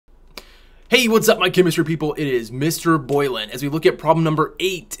Hey, what's up, my chemistry people? It is Mr. Boylan. As we look at problem number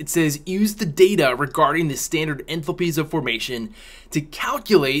 8, it says use the data regarding the standard enthalpies of formation to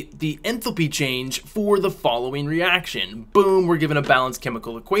calculate the enthalpy change for the following reaction. Boom, we're given a balanced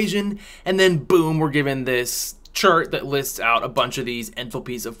chemical equation, and then boom, we're given this chart that lists out a bunch of these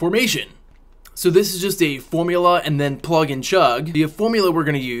enthalpies of formation. So this is just a formula and then plug and chug. The formula we're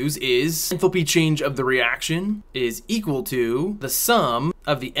going to use is enthalpy change of the reaction is equal to the sum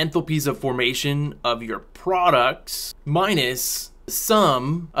of the enthalpies of formation of your products minus the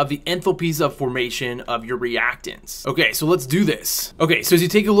sum of the enthalpies of formation of your reactants. Okay, so let's do this. Okay, so as you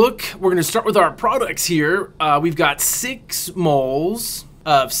take a look, we're going to start with our products here. We've got 6 moles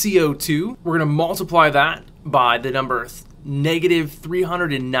of CO2. We're going to multiply that by the number negative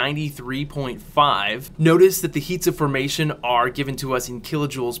 393.5. Notice that the heats of formation are given to us in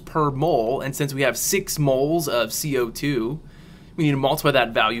kilojoules per mole, and since we have 6 moles of CO2, we need to multiply that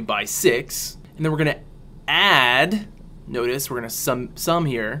value by 6, and then we're going to add, notice we're going to sum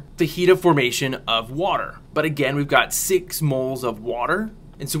here, the heat of formation of water. But again, we've got 6 moles of water,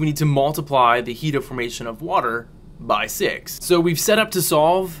 and so we need to multiply the heat of formation of water by 6. So we've set up to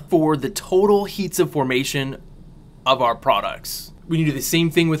solve for the total heats of formation of our products. We need to do the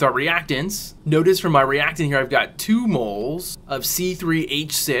same thing with our reactants. Notice from my reactant here, I've got 2 moles of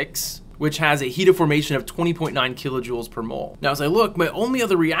C3H6, which has a heat of formation of 20.9 kilojoules per mole. Now, as I look, my only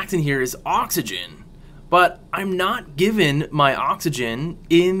other reactant here is oxygen, but I'm not given my oxygen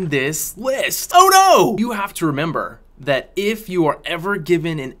in this list. Oh no! You have to remember that if you are ever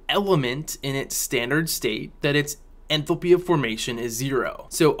given an element in its standard state, that its enthalpy of formation is 0.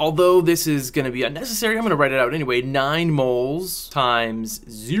 So although this is going to be unnecessary, I'm going to write it out anyway. 9 moles times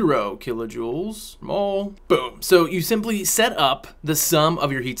 0 kilojoules per mole. Boom. So you simply set up the sum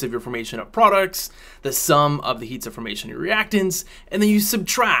of your heats of your formation of products, the sum of the heats of formation of your reactants, and then you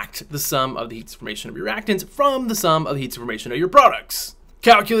subtract the sum of the heats of formation of your reactants from the sum of the heats of formation of your products.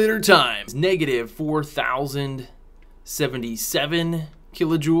 Calculator times negative 4,077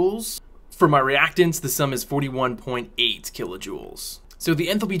 kilojoules. For my reactants, the sum is 41.8 kilojoules. So the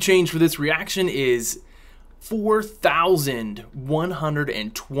enthalpy change for this reaction is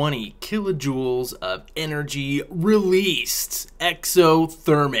 4,120 kilojoules of energy released.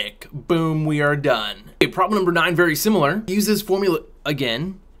 Exothermic. Boom, we are done. Okay, problem number 9, very similar. Use this formula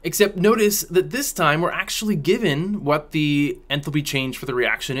again, except notice that this time we're actually given what the enthalpy change for the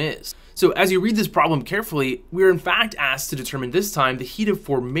reaction is. So as you read this problem carefully, we're in fact asked to determine this time the heat of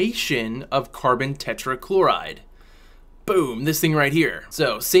formation of carbon tetrachloride. Boom, this thing right here.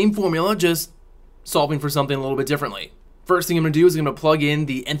 So same formula, just solving for something a little bit differently. First thing I'm going to do is I'm going to plug in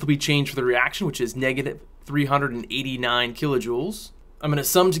the enthalpy change for the reaction, which is negative 389 kilojoules. I'm going to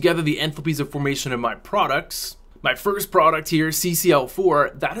sum together the enthalpies of formation of my products. My first product here,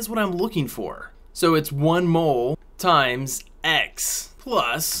 CCl4, that is what I'm looking for. So it's 1 mole times X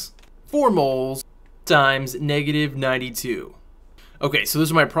plus 4 moles times negative 92. Okay, so those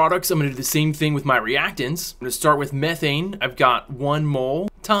are my products. I'm going to do the same thing with my reactants. I'm going to start with methane. I've got 1 mole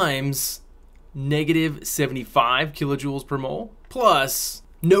times negative 75 kilojoules per mole plus,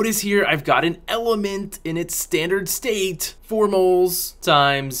 notice here I've got an element in its standard state, 4 moles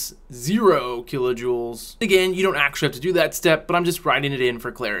times 0 kilojoules. Again, you don't actually have to do that step, but I'm just writing it in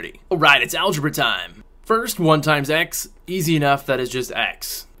for clarity. All right, it's algebra time. First, 1 times x, easy enough, that is just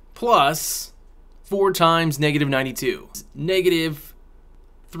x. Plus 4 times negative 92, negative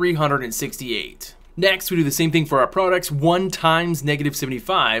 368. Next, we do the same thing for our products. 1 times negative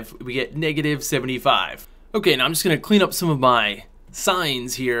 75, we get negative 75. Okay, now I'm just going to clean up some of my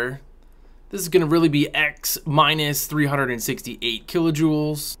signs here. This is going to really be x minus 368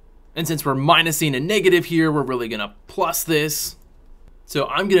 kilojoules. And since we're minusing a negative here, we're really going to plus this. So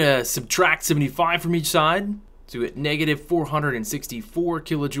I'm going to subtract 75 from each side. So we get negative 464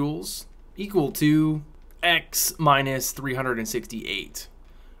 kilojoules equal to x minus 368.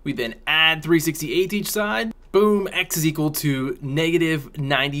 We then add 368 each side. Boom, x is equal to negative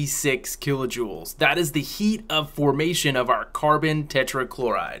 96 kilojoules. That is the heat of formation of our carbon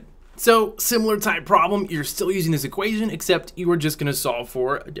tetrachloride. So similar type problem, you're still using this equation, except you are just going to solve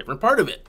for a different part of it.